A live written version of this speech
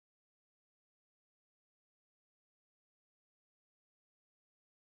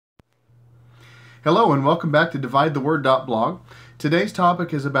Hello and welcome back to DivideTheWord.blog. Today's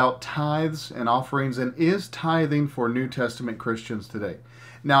topic is about tithes and offerings, and is tithing for New Testament Christians today.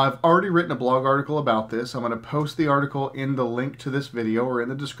 Now, I've already written a blog article about this. I'm going to post the article in the link to this video or in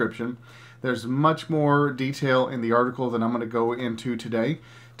the description. There's much more detail in the article than I'm going to go into today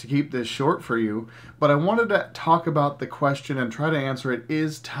to keep this short for you. But I wanted to talk about the question and try to answer it: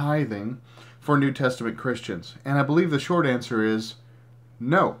 is tithing for New Testament Christians? And I believe the short answer is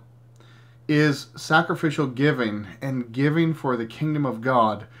no. Is sacrificial giving and giving for the kingdom of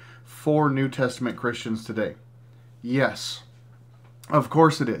God for New Testament Christians today? Yes, of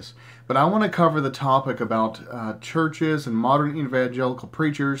course it is. But I want to cover the topic about churches and modern evangelical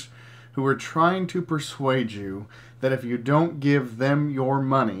preachers who are trying to persuade you that if you don't give them your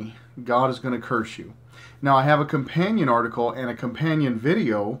money, God is going to curse you. Now, I have a companion article and a companion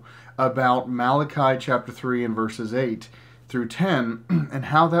video about Malachi chapter 3 and verses 8 through 10 and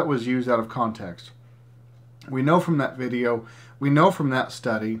how that was used out of context. We know from that video, we know from that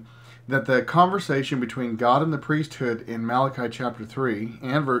study, that the conversation between God and the priesthood in Malachi chapter 3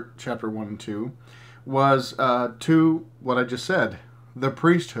 and chapter 1 and 2 was to what I just said, the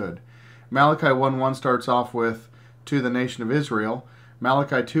priesthood. Malachi 1:1 starts off with, to the nation of Israel.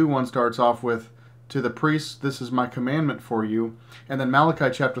 Malachi 2:1 starts off with, to the priests, this is my commandment for you. And then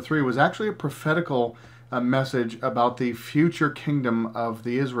Malachi chapter 3 was actually a prophetical message about the future kingdom of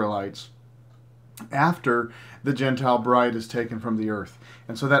the Israelites after the Gentile bride is taken from the earth.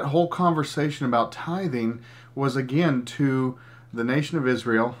 And so that whole conversation about tithing was again to the nation of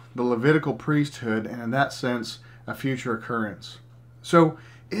Israel, the Levitical priesthood, and in that sense, a future occurrence. So,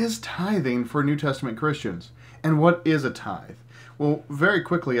 is tithing for New Testament Christians? And what is a tithe? Well, very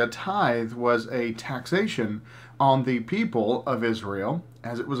quickly, a tithe was a taxation on the people of Israel,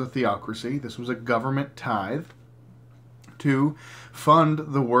 as it was a theocracy. This was a government tithe to fund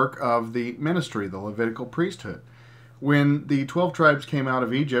the work of the ministry, the Levitical priesthood. When the 12 tribes came out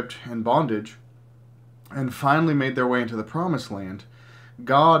of Egypt in bondage and finally made their way into the Promised Land,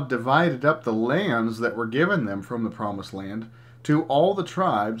 God divided up the lands that were given them from the Promised Land to all the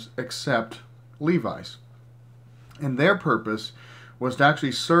tribes except Levi's. And their purpose was to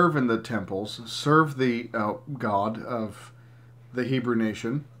actually serve in the temples, serve the God of the Hebrew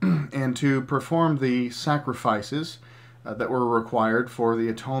nation, and to perform the sacrifices that were required for the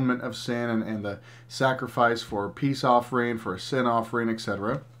atonement of sin and the sacrifice for a peace offering, for a sin offering,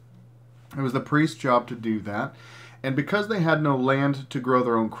 etc. It was the priest's job to do that. And because they had no land to grow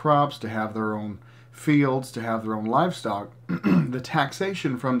their own crops, to have their own fields, to have their own livestock, the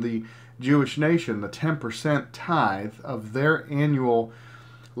taxation from the Jewish nation, the 10% tithe of their annual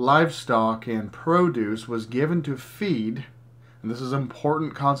livestock and produce, was given to feed, and this is an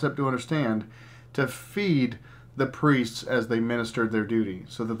important concept to understand, to feed the priests as they ministered their duty,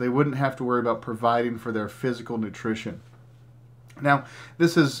 so that they wouldn't have to worry about providing for their physical nutrition. Now,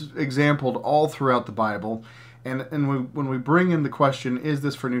 this is exampled all throughout the Bible, and when we bring in the question, is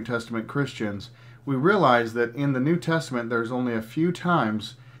this for New Testament Christians, we realize that in the New Testament there's only a few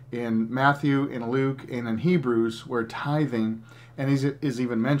times in Matthew, in Luke, and in Hebrews where tithing is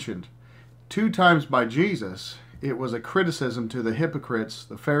even mentioned. 2 times by Jesus, it was a criticism to the hypocrites,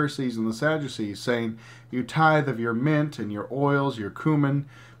 the Pharisees and the Sadducees, saying, you tithe of your mint and your oils, your cumin,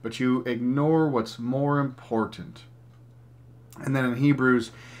 but you ignore what's more important. And then in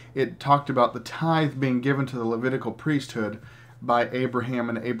Hebrews, it talked about the tithe being given to the Levitical priesthood by Abraham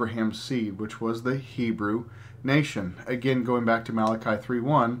and Abraham's seed, which was the Hebrew nation. Again, going back to Malachi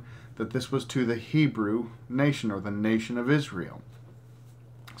 3:1, that this was to the Hebrew nation, or the nation of Israel.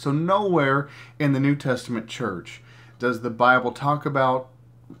 So nowhere in the New Testament church does the Bible talk about,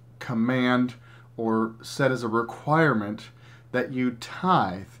 command, or set as a requirement that you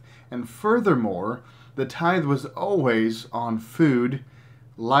tithe. And furthermore, the tithe was always on food,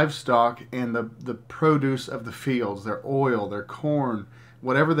 livestock, and the produce of the fields, their oil, their corn,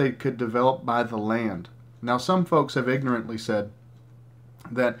 whatever they could develop by the land. Now, some folks have ignorantly said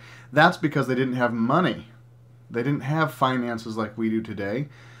that that's because they didn't have money. They didn't have finances like we do today.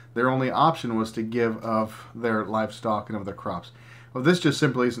 Their only option was to give of their livestock and of their crops. Well, this just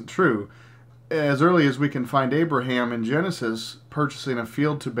simply isn't true. As early as we can find Abraham in Genesis purchasing a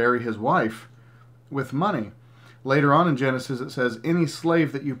field to bury his wife with money. Later on in Genesis it says, any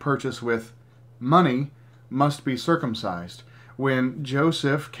slave that you purchase with money must be circumcised. When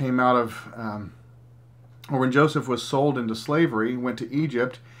Joseph came out of or when Joseph was sold into slavery, went to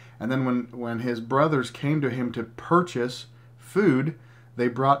Egypt, and then when his brothers came to him to purchase food, they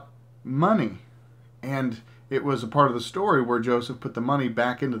brought money. And it was a part of the story where Joseph put the money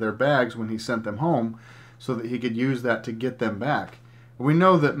back into their bags when he sent them home so that he could use that to get them back. We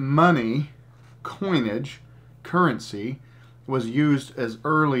know that money coinage, currency, was used as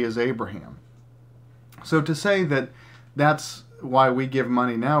early as Abraham. So to say that that's why we give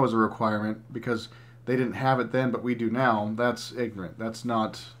money now as a requirement because they didn't have it then but we do now, that's ignorant. That's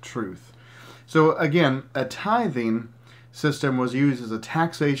not truth. So again, a tithing system was used as a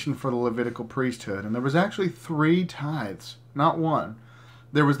taxation for the Levitical priesthood, and there was actually 3 tithes, not one.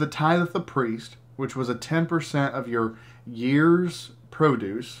 There was the tithe of the priest, which was a 10% of your year's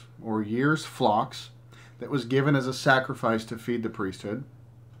produce or year's flocks that was given as a sacrifice to feed the priesthood.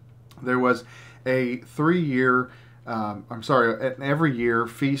 There was a 3-year, an every year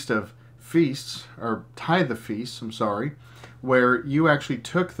feast of feasts, or tithe of feasts, where you actually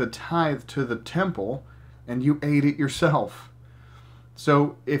took the tithe to the temple and you ate it yourself.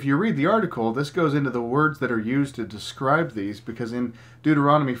 So if you read the article, this goes into the words that are used to describe these, because in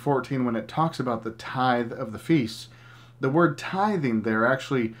Deuteronomy 14, when it talks about the tithe of the feasts, the word tithing there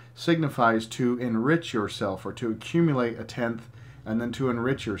actually signifies to enrich yourself, or to accumulate a tenth and then to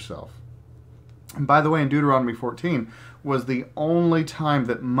enrich yourself. And by the way, in Deuteronomy 14 was the only time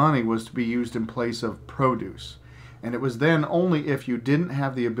that money was to be used in place of produce. And it was then only if you didn't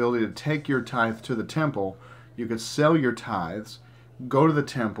have the ability to take your tithe to the temple, you could sell your tithes, go to the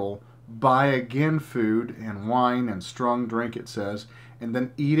temple, buy again food and wine and strong drink, it says, and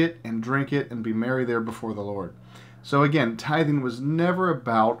then eat it and drink it and be merry there before the Lord. So again, tithing was never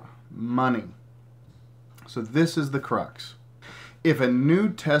about money. So this is the crux. If a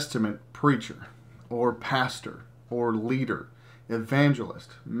New Testament preacher or pastor or leader,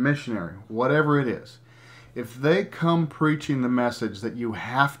 evangelist, missionary, whatever it is, if they come preaching the message that you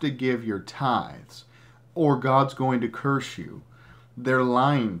have to give your tithes or God's going to curse you, they're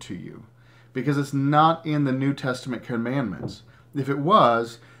lying to you, because it's not in the New Testament commandments. If it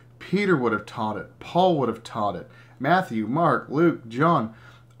was, Peter would have taught it, Paul would have taught it, Matthew, Mark, Luke, John,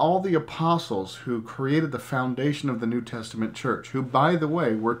 all the apostles who created the foundation of the New Testament church, who, by the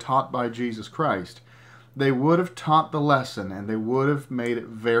way, were taught by Jesus Christ. They would have taught the lesson, and they would have made it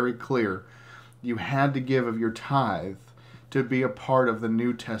very clear you had to give of your tithe to be a part of the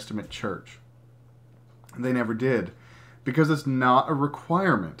New Testament church. They never did, because it's not a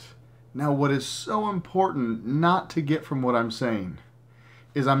requirement. Now, what is so important not to get from what I'm saying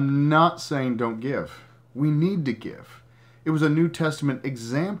is I'm not saying don't give. We need to give. It was a New Testament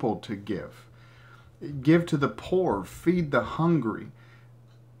example to give. Give to the poor, feed the hungry.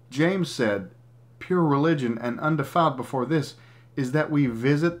 James said, pure religion and undefiled before this is that we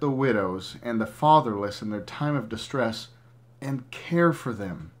visit the widows and the fatherless in their time of distress and care for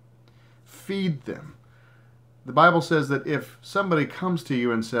them. Feed them. The Bible says that if somebody comes to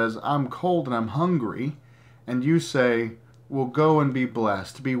you and says, I'm cold and I'm hungry, and you say, well, go and be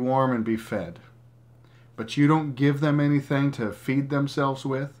blessed, be warm and be fed, but you don't give them anything to feed themselves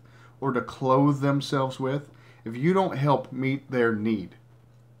with or to clothe themselves with, if you don't help meet their need,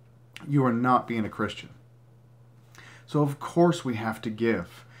 you are not being a Christian. So of course we have to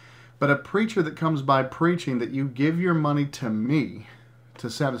give. But a preacher that comes by preaching that you give your money to me to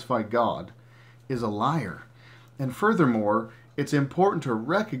satisfy God is a liar. And furthermore, it's important to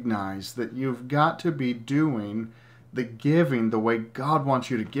recognize that you've got to be doing the giving the way God wants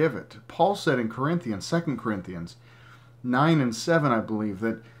you to give it. Paul said in Corinthians, 2 Corinthians 9 and 7, I believe,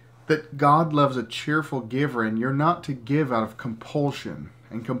 that God loves a cheerful giver, and you're not to give out of compulsion.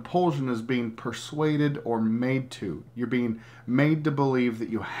 And compulsion is being persuaded or made to. You're being made to believe that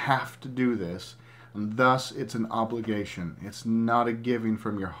you have to do this, and thus it's an obligation. It's not a giving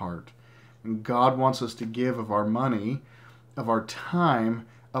from your heart. And God wants us to give of our money, of our time,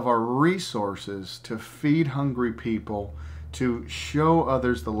 of our resources to feed hungry people, to show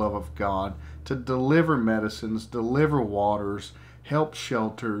others the love of God, to deliver medicines, deliver waters, help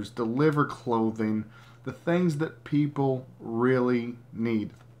shelters, deliver clothing, the things that people really need.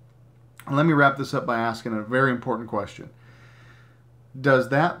 And let me wrap this up by asking a very important question. Does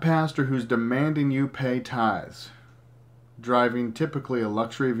that pastor who's demanding you pay tithes, driving typically a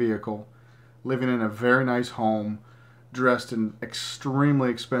luxury vehicle, living in a very nice home, dressed in extremely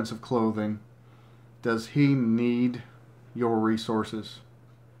expensive clothing, does he need your resources?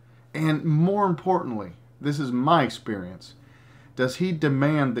 And more importantly, this is my experience, does he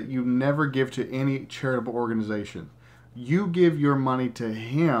demand that you never give to any charitable organization? You give your money to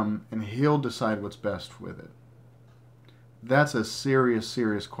him and he'll decide what's best with it. That's a serious,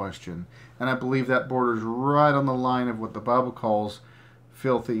 serious question. And I believe that borders right on the line of what the Bible calls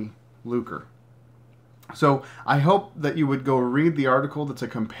filthy lucre. So I hope that you would go read the article that's a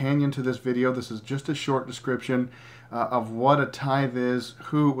companion to this video. This is just a short description of what a tithe is,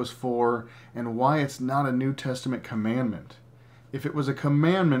 who it was for, and why it's not a New Testament commandment. If it was a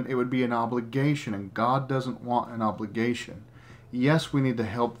commandment, it would be an obligation, and God doesn't want an obligation. Yes, we need to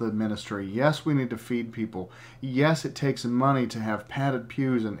help the ministry. Yes, we need to feed people. Yes, it takes money to have padded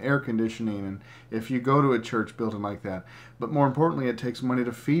pews and air conditioning, and if you go to a church building like that. But more importantly, it takes money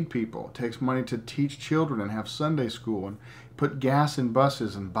to feed people. It takes money to teach children and have Sunday school and put gas in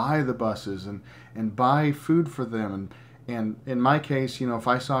buses and buy the buses and buy food for them. And in my case, you know, if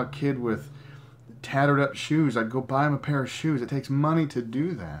I saw a kid with tattered up shoes, I'd go buy him a pair of shoes. It takes money to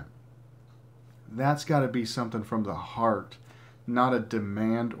do that. That's got to be something from the heart, not a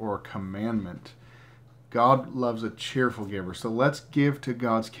demand or a commandment. God loves a cheerful giver. So let's give to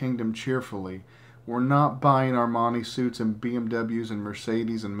God's kingdom cheerfully. We're not buying Armani suits and BMWs and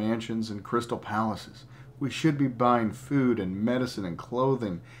Mercedes and mansions and crystal palaces. We should be buying food and medicine and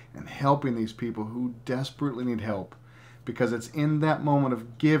clothing and helping these people who desperately need help, because it's in that moment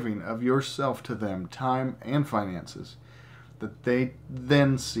of giving of yourself to them, time and finances, that they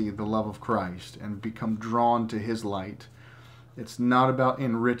then see the love of Christ and become drawn to His light. It's not about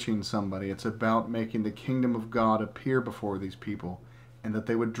enriching somebody. It's about making the kingdom of God appear before these people, and that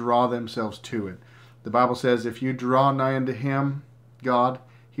they would draw themselves to it. The Bible says, if you draw nigh unto Him, God,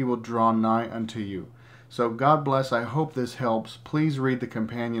 He will draw nigh unto you. So God bless. I hope this helps. Please read the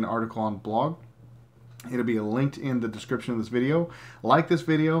companion article on blog. It'll be linked in the description of this video. Like this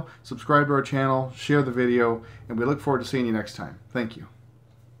video, subscribe to our channel, share the video, and we look forward to seeing you next time. Thank you.